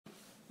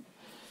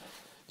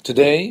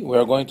Today we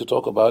are going to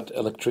talk about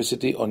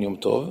electricity on Yom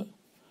Tov.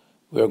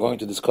 We are going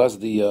to discuss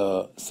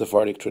the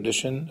Sephardic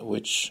tradition,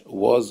 which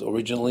was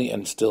originally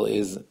and still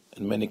is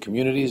in many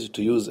communities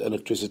to use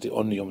electricity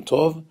on Yom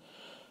Tov,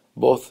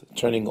 both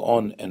turning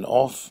on and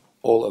off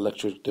all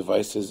electric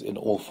devices in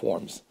all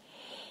forms.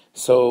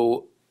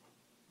 So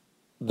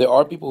there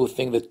are people who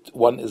think that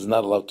one is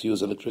not allowed to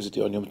use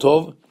electricity on Yom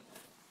Tov,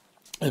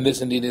 and this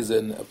indeed is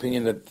an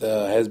opinion that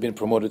has been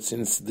promoted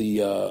since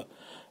the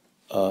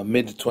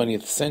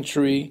mid-20th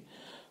century.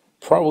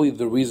 Probably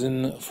the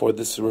reason for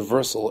this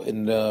reversal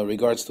in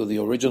regards to the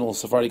original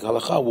Sephardic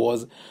halakha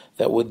was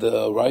that with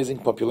the rising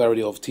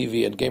popularity of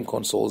TV and game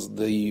consoles,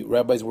 the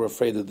rabbis were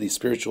afraid that the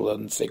spiritual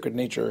and sacred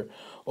nature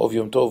of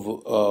Yom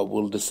Tov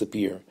will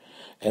disappear.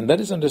 And that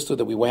is understood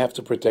that we have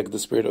to protect the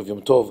spirit of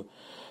Yom Tov.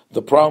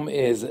 The problem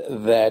is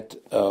that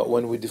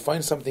when we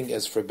define something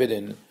as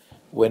forbidden,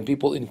 when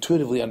people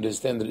intuitively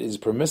understand that it is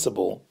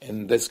permissible,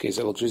 in this case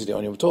electricity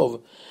on Yom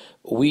Tov,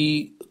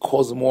 we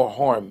cause more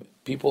harm.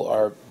 People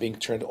are being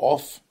turned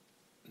off,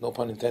 no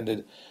pun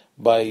intended,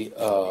 by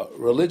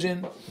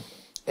religion,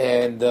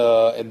 and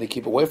they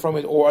keep away from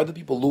it, or other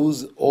people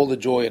lose all the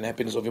joy and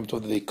happiness of Yom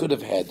Tov that they could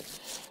have had.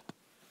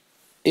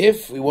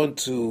 If we want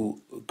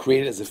to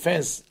create it as a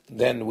fence,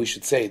 then we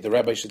should say, the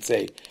rabbi should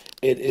say,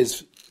 it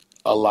is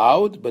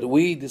allowed, but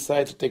we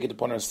decide to take it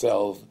upon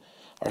ourselves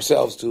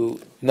to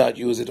not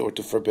use it or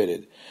to forbid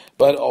it.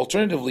 But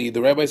alternatively,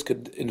 the rabbis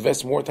could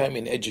invest more time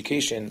in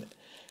education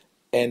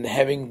and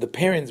having the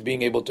parents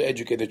being able to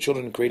educate their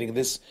children, creating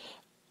this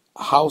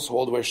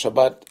household where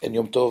Shabbat and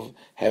Yom Tov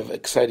have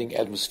exciting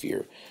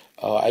atmosphere.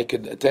 I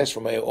could attest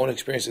from my own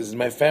experiences in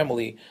my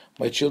family.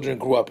 My children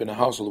grew up in a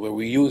household where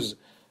we use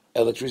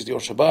electricity on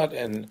Shabbat,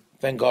 and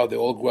thank God they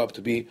all grew up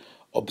to be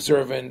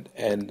observant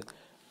and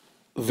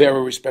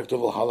very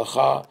respectful of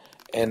halakha,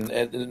 and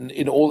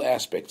in all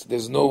aspects.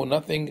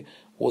 Nothing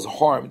was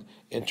harmed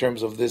in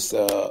terms of this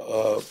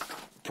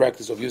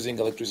practice of using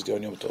electricity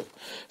on Yom Tov.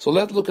 So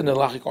let's look at the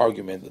halachic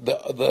argument. The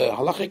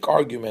halachic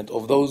argument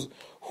of those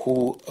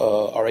who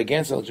are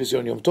against electricity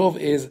on Yom Tov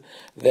is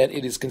that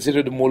it is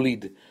considered a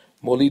molid.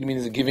 Molid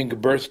means giving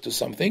birth to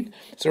something.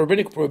 It's a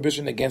rabbinic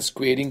prohibition against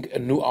creating a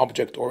new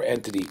object or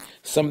entity,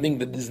 something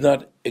that does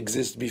not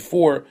exist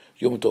before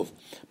Yom Tov.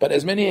 But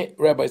as many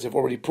rabbis have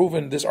already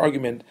proven, this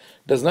argument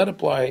does not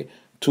apply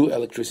to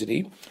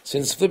electricity,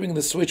 since flipping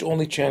the switch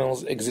only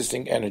channels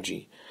existing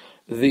energy.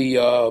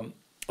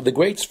 The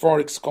great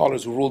Sephardic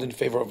scholars who ruled in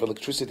favor of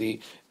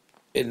electricity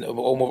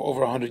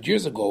over 100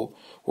 years ago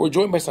were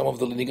joined by some of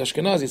the leading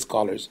Ashkenazi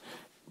scholars.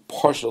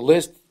 Partial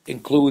list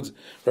includes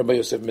Rabbi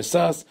Yosef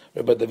Mesas,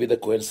 Rabbi David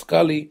Cohen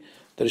Skali,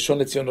 the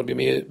Rishon LeZion Rabbi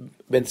Meir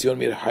Ben Zion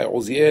Mir Hai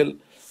Oziel,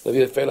 Rabbi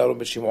Rafael Aaron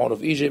Ben Shimon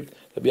of Egypt,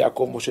 Rabbi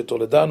Yaakov Moshe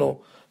Toledano,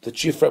 the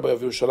chief rabbi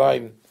of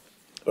Yerushalayim,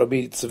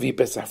 Rabbi Tzvi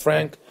Pesach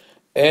Frank,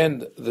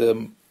 and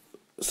the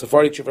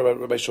Sephardic chief rabbi,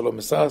 Rabbi Shalom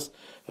Mesas,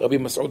 Rabbi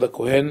Mas'ud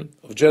Cohen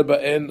of Jerba,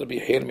 and Rabbi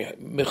Yair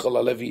Michal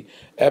Alevi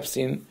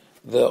Epstein,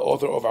 the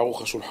author of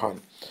Aruch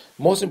HaShulchan.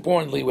 Most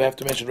importantly, we have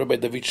to mention Rabbi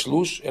David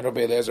Shlush and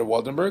Rabbi Eliezer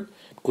Waldenberg,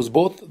 because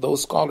both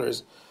those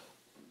scholars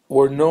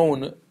are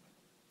known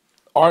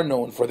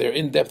for their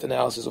in-depth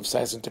analysis of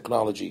science and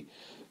technology.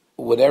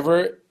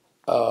 Whatever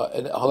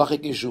an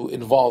halachic issue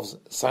involves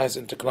science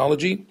and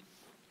technology,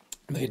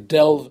 they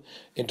delve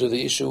into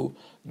the issue.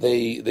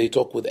 They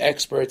talk with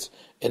experts,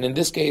 and in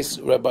this case,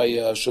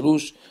 Rabbi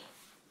Shlush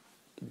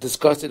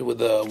discussed it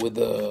with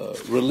a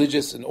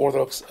religious and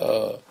Orthodox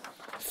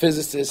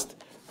physicist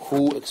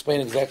who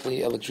explained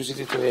exactly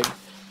electricity to him,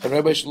 and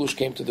Rabbi Shlush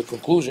came to the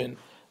conclusion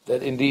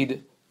that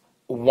indeed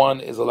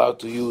one is allowed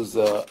to use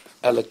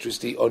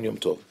electricity on Yom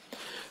Tov.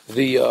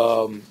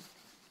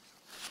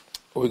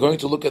 We're going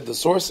to look at the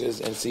sources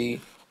and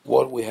see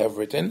what we have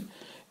written.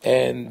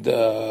 And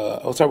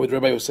I'll start with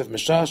Rabbi Yosef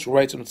Meshash, who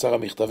writes in Tzara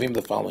Michtavim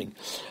the following: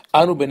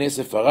 Anu b'nei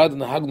Sefarad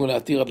nahagnu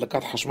la'atir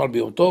adlakat hashmal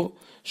b'Yom Tov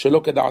shelo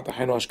keda'at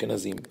achiנו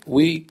Ashkenazim.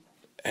 We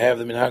have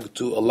the minhag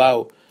to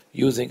allow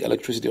using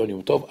electricity on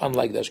Yom Tov,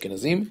 unlike the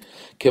Ashkenazim.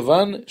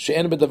 Kevan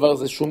she'en bedavar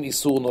ze shum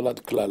isur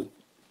nolad klal.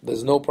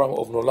 There's no problem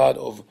of nolad,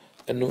 of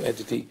a new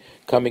entity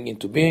coming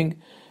into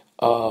being.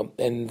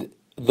 And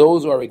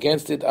those who are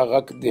against it,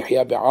 arak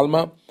dihya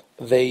be'alma,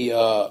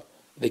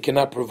 they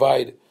cannot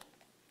provide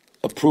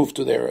a proof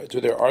to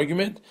their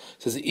argument.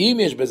 It says,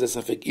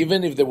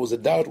 even if there was a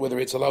doubt whether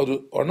it's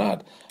allowed or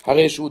not,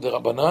 we should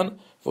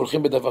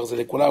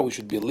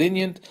be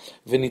lenient.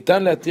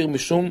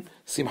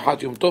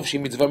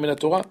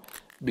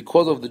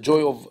 Because of the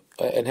joy of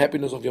and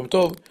happiness of Yom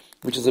Tov,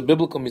 which is a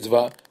biblical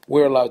mitzvah,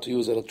 we're allowed to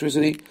use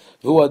electricity.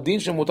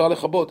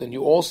 And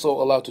you're also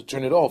allowed to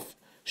turn it off.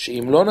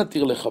 If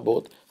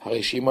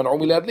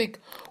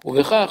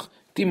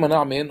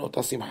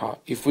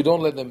we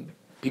don't let them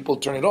people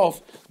turn it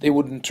off, they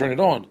wouldn't turn it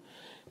on.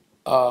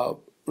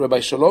 Rabbi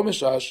Shalom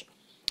Meshash,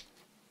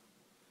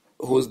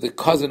 who is the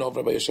cousin of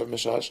Rabbi Yosef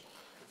Meshash,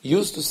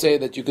 used to say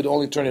that you could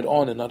only turn it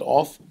on and not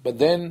off, but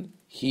then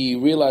he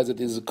realized that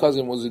his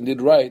cousin was indeed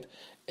right,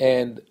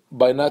 and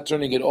by not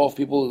turning it off,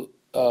 people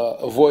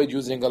avoid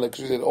using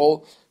electricity at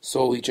all,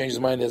 so he changed his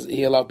mind as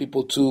he allowed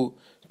people to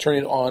turn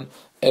it on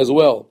as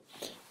well.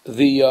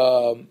 The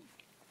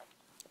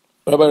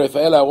Rabbi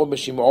Raphael Aaron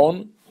B'Shimon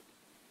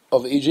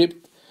of Egypt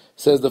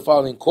says the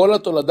following: כל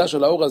התולדה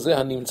של האור הזה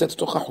הנמצאת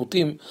תוך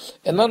החוטים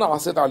אינה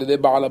נעשית על ידי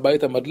בעל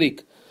הבית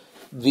המדליק.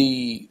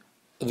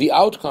 The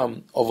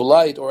outcome of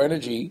light or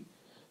energy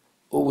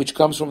which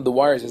comes from the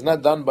wires is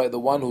not done by the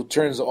one who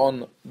turns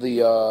on the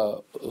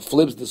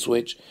flips the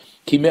switch.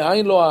 כי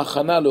מאין לו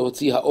ההכנה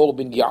להוציא האור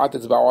בנגיעת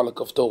אצבעו על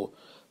הכפתור.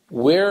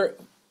 Where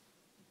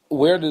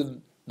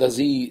does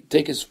he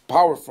take his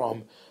power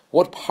from?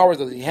 What powers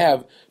does he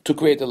have to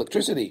create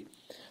electricity?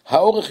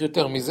 האורך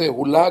יותר מזה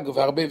הוא לג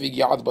והרבה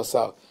והגיעת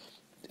בשר.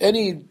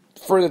 Any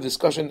further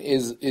discussion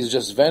is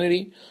just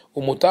vanity.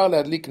 ומותר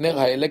להדליק נר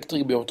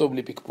האלקטרי ביום טוב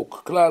בלי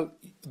פקפוק. כלל,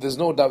 there's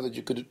no doubt that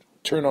you could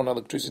turn on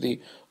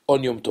electricity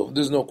on Yom Tov.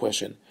 There's no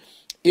question.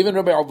 Even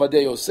Rabbi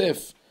Ovadia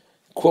Yosef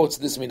quotes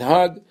this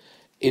minhag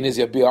in his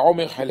Yabi'a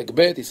Omer Halek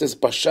Bet. He says,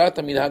 פשט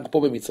המנהג פה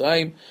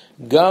במצרים,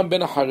 גם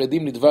בין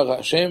החרדים לדבר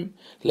השם,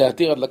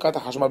 להתיר הדלקת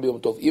החשמל ביום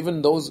טוב.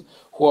 Even those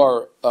who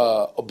are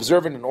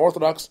observant and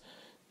orthodox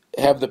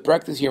have the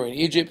practice here in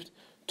Egypt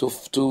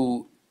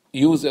to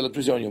use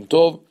electricity on Yom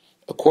Tov,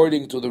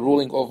 according to the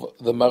ruling of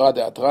the Mara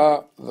de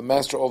Atra, the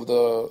master of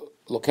the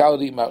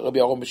locality, Rabbi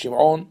Aaron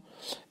B'Shimon,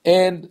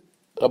 and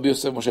Rabbi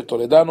Yosef Moshe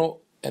Toledano,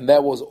 and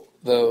that was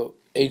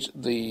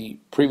the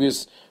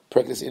previous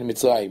practice in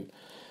Mitzrayim.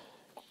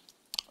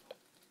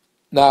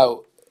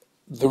 Now,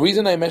 the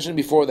reason I mentioned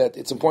before that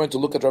it's important to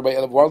look at Rabbi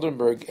Elif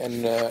Waldenberg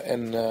and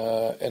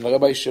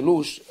Rabbi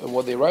Shalush and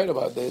what they write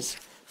about this,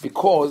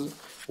 because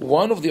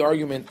one of the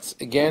arguments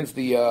against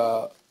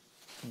the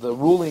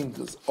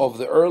rulings of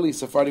the early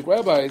Sephardic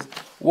rabbis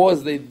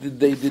was they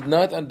did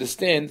not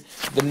understand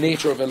the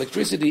nature of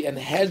electricity, and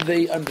had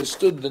they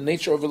understood the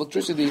nature of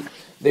electricity,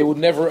 they would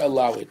never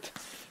allow it.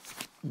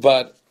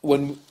 But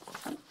when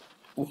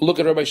we look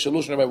at Rabbi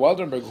Shalush and Rabbi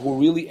Waldenberg, who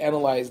really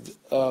analyzed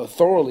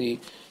thoroughly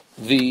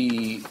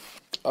the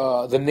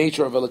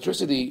nature of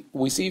electricity,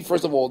 we see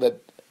first of all that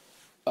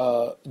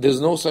there's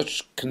no such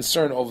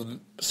concern of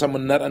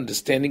someone not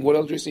understanding what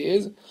electricity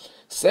is.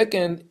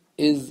 Second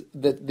is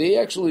that they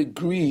actually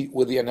agree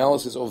with the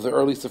analysis of the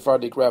early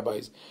Sephardic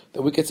rabbis,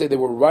 that we could say they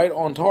were right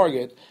on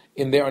target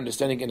in their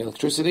understanding in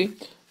electricity,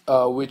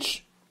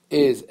 which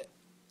is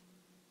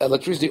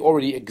electricity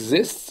already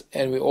exists,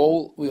 and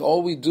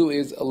all we do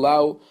is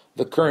allow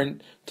the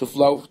current to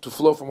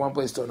flow from one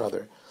place to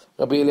another.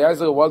 Rabbi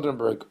Eliezer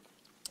Waldenberg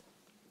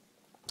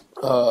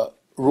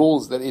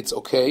rules that it's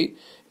okay,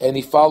 and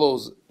he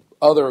follows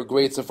other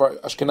great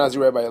Ashkenazi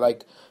rabbi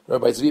like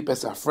Rabbi Zvi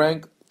Pesach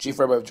Frank, Chief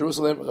Rabbi of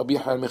Jerusalem, Rabbi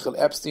Chaim Michael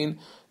Epstein,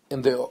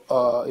 in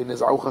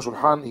his Aruch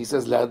HaShulchan, he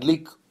says,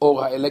 להדליק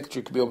אור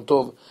האלקטריק ביום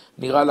טוב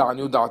נראה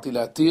לעניות דעתי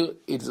להתיר,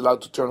 it is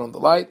allowed to turn on the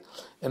light.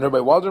 And Rabbi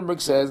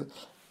Waldenberg says,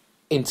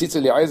 in ציץ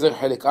אליעזר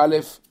חלק א',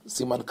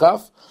 סימן כ',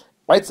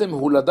 עצם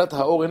הולדת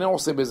האור אינו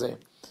עושה בזה.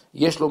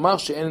 יש לומר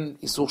שאין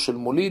איסור של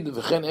מוליד,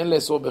 וכן אין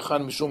לאסור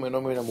בכאן משום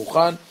אינו מן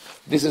המוכן.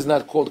 This is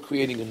not called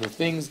creating new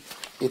things.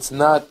 It's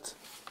not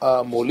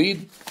molid.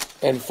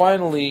 And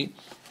finally,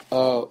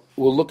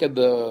 we'll look at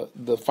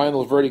the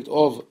final verdict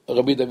of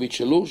Rabbi David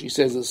Shalush. He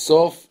says,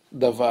 סוף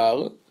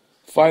דבר,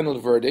 final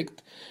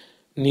verdict,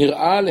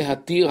 נראה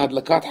להתיר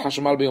הדלקת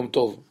חשמל ביום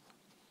טוב.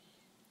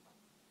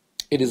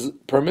 It is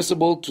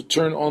permissible to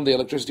turn on the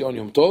electricity on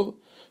יום טוב.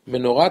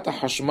 מנורת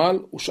החשמל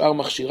ושאר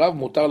מכשיריו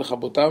מותר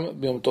לכבותם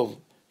ביום טוב.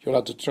 You're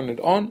allowed to turn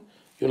it on,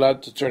 you're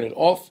allowed to turn it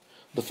off.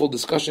 The full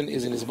discussion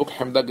is in his book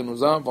Hamda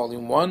Genuzah,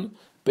 volume 1,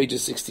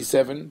 pages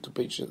 67 to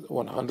page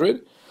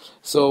 100.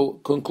 So,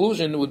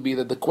 conclusion would be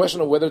that the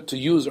question of whether to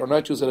use or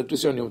not use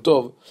electricity on Yom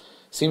Tov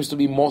seems to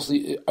be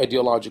mostly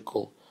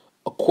ideological.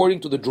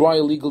 According to the dry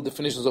legal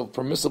definitions of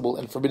permissible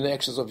and forbidden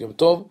actions of Yom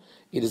Tov,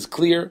 it is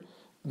clear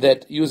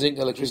that using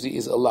electricity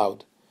is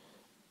allowed.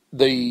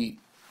 The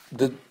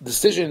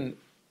decision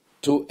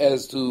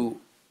as to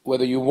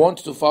whether you want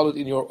to follow it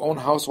in your own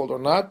household or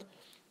not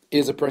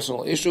is a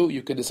personal issue.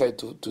 You can decide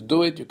to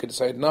do it, you can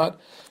decide not.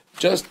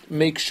 Just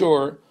make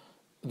sure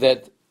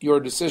that your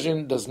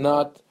decision does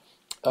not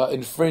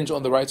infringe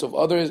on the rights of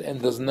others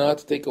and does not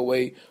take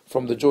away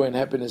from the joy and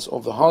happiness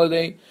of the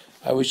holiday.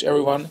 I wish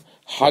everyone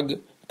Hag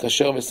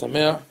Kasher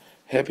V'Sameach,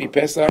 Happy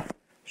Pesach,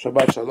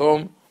 Shabbat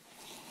Shalom.